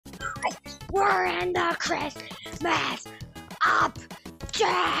We're in the Christmas update!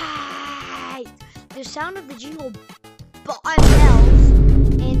 The sound of the jingle bells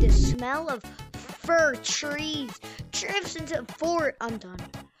and the smell of fir trees drifts into the fort. I'm done.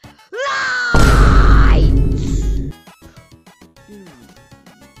 Lights!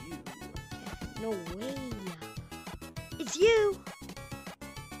 No way. It's you.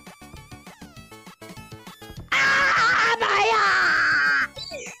 Ah, my eye!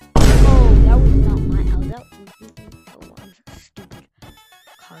 Oh, that was not my eye. That one's stupid.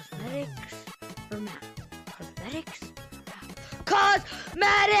 Cosmetics or math? Cosmetics or math?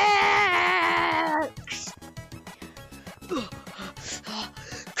 Cosmetics!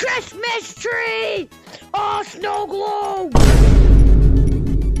 Christmas tree! Oh, snow globe!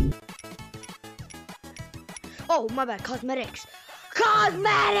 Oh, my bad. Cosmetics.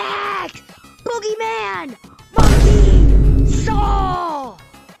 Cosmetics! Boogeyman! Monkey! Saw!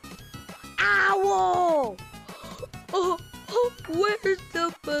 Owl! Oh, where's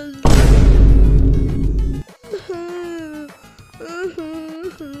the balloon?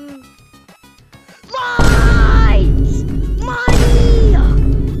 Lights! Money!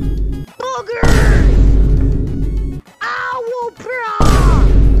 Boogers! Owl bra!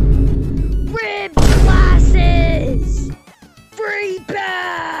 Rib glasses! Free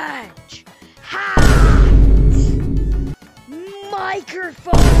badge! Hat!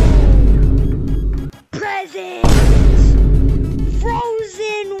 Microphone! Present!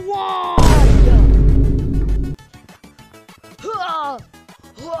 Frozen wand!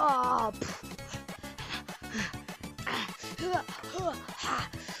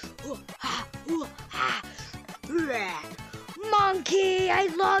 Monkey, I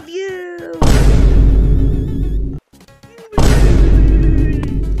love you!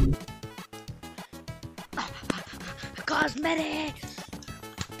 Cosmetics!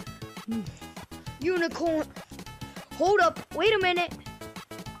 Unicorn! Hold up, wait a minute!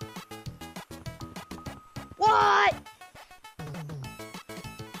 What?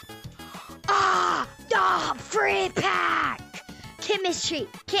 Free pack! Chemistry!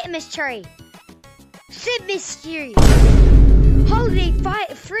 Sid Mystery! Holiday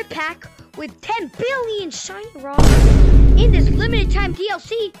free pack with 10 billion shiny rocks in this limited time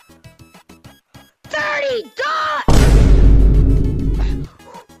DLC. 30 dots!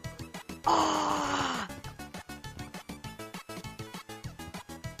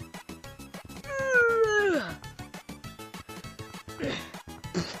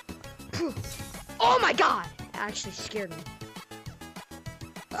 Oh my god! That actually scared me.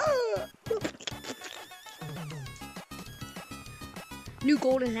 New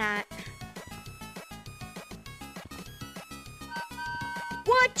golden hat.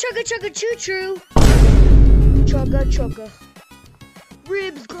 What? Chugga chugga choo choo. Chugga chugga.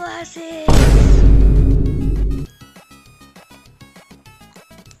 Ribs glasses.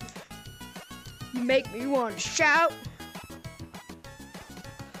 You make me want to shout.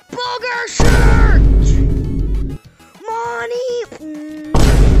 Booger shirt! Money!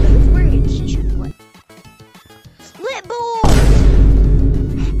 Who's wearing a t-shirt? What? Lit balls!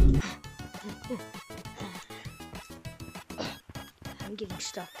 I'm getting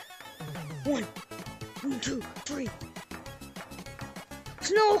stuck. 1, 2, 3.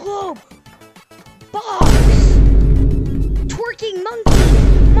 Snow globe! Box! Twerking monkey!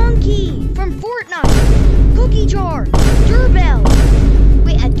 Monkey from Fortnite! Cookie jar! Doorbell!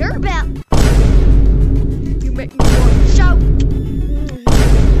 Wait, a doorbell? You make me want to shout.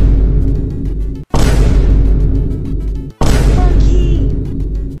 Monkey.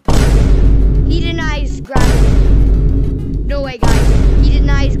 He denies gravity. No way, guys. He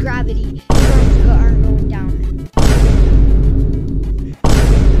denies gravity. His arms aren't going down.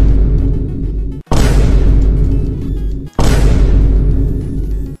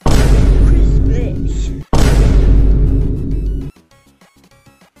 Christmas.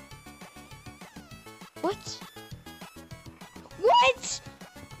 What? What?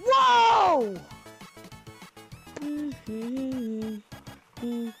 Whoa!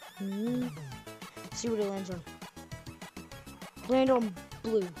 See what it lands on. Land on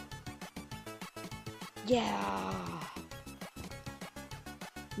blue. Yeah.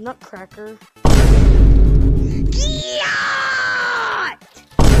 Nutcracker. Yeah!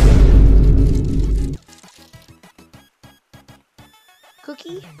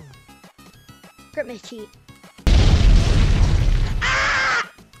 Cookie. Christmas cheat.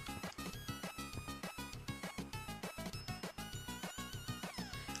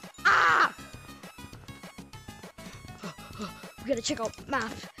 We gotta check out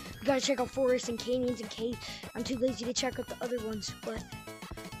map. We gotta check out forests and canyons and caves. I'm too lazy to check out the other ones, but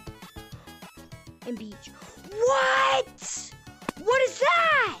and beach. What? What is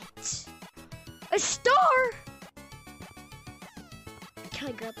that? A star? Can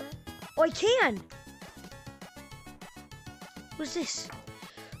I grab that? Oh, I can. What's this?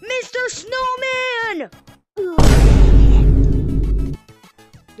 Mr. Snowman!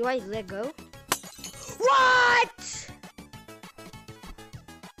 Do I let go? What?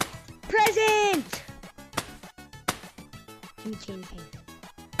 Present! Candy cane.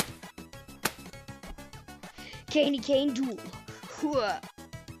 Candy cane duel.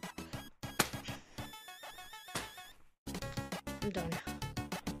 I'm done.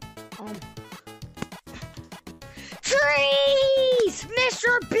 Trees!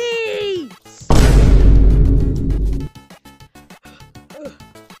 Mr. Beast!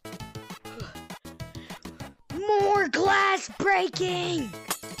 More glass breaking!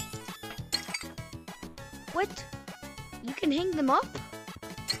 What? You can hang them up?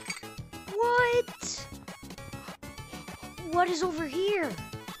 What? What is over here?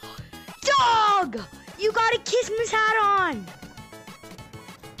 Dog! You got a Christmas hat on!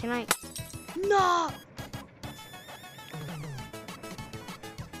 Can I? No!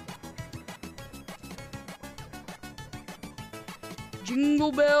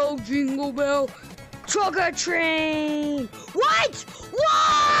 Jingle bell, truck or train! What?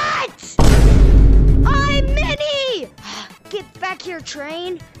 What? I'm Minnie! Get back here,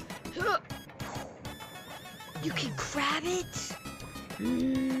 train! You can grab it?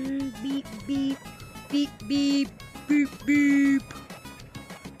 Beep, beep, beep, beep, beep, beep.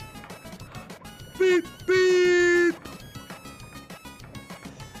 Beep, beep.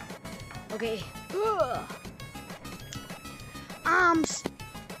 Okay. I'm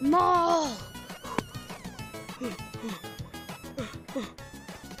small.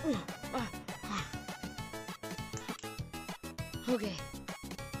 Okay.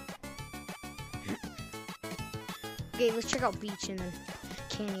 Okay, let's check out beach and then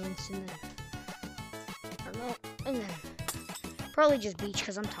canyons and then I don't know, and then probably just beach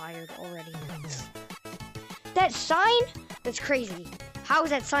because I'm tired already. That sign? That's crazy. How is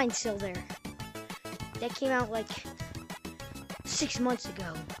that sign still there? That came out like 6 months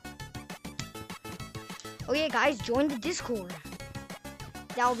ago. Oh yeah, guys, join the Discord.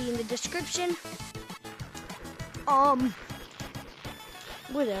 That'll be in the description.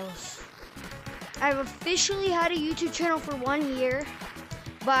 What else? I've officially had a YouTube channel for 1 year,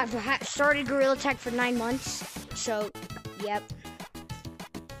 but I've started Gorilla Tech for 9 months. So, yep.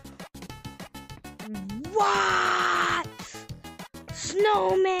 What?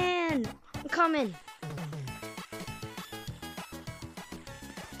 Snowman! I'm coming.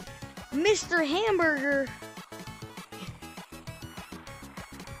 Mr. Hamburger.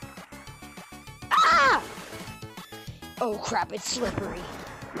 Ah! Oh crap, it's slippery.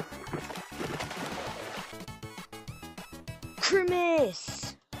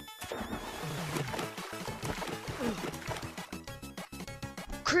 Christmas.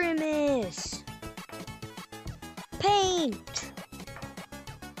 Christmas. Paint.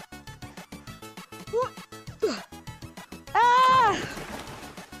 Ah!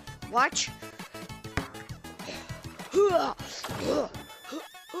 Watch.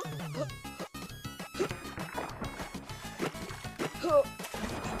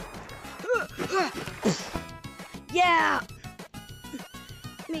 Yeah.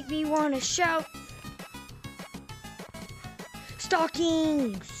 Make me want to shout.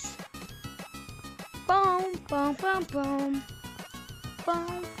 Stockings. Boom, boom, boom, boom.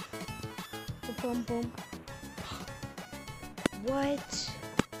 Boom. Boom, boom. What?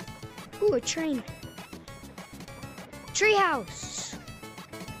 Ooh, a train. Treehouse.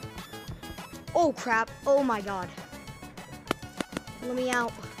 Oh crap. Oh my god. Let me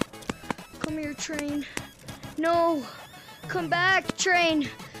out. Come here, train. No. Come back, train.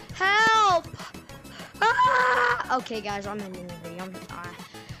 Help. Ah! Okay, guys, I'm ending the video.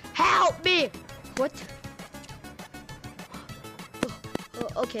 Help me. What?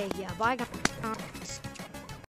 Okay, yeah, bye, guys.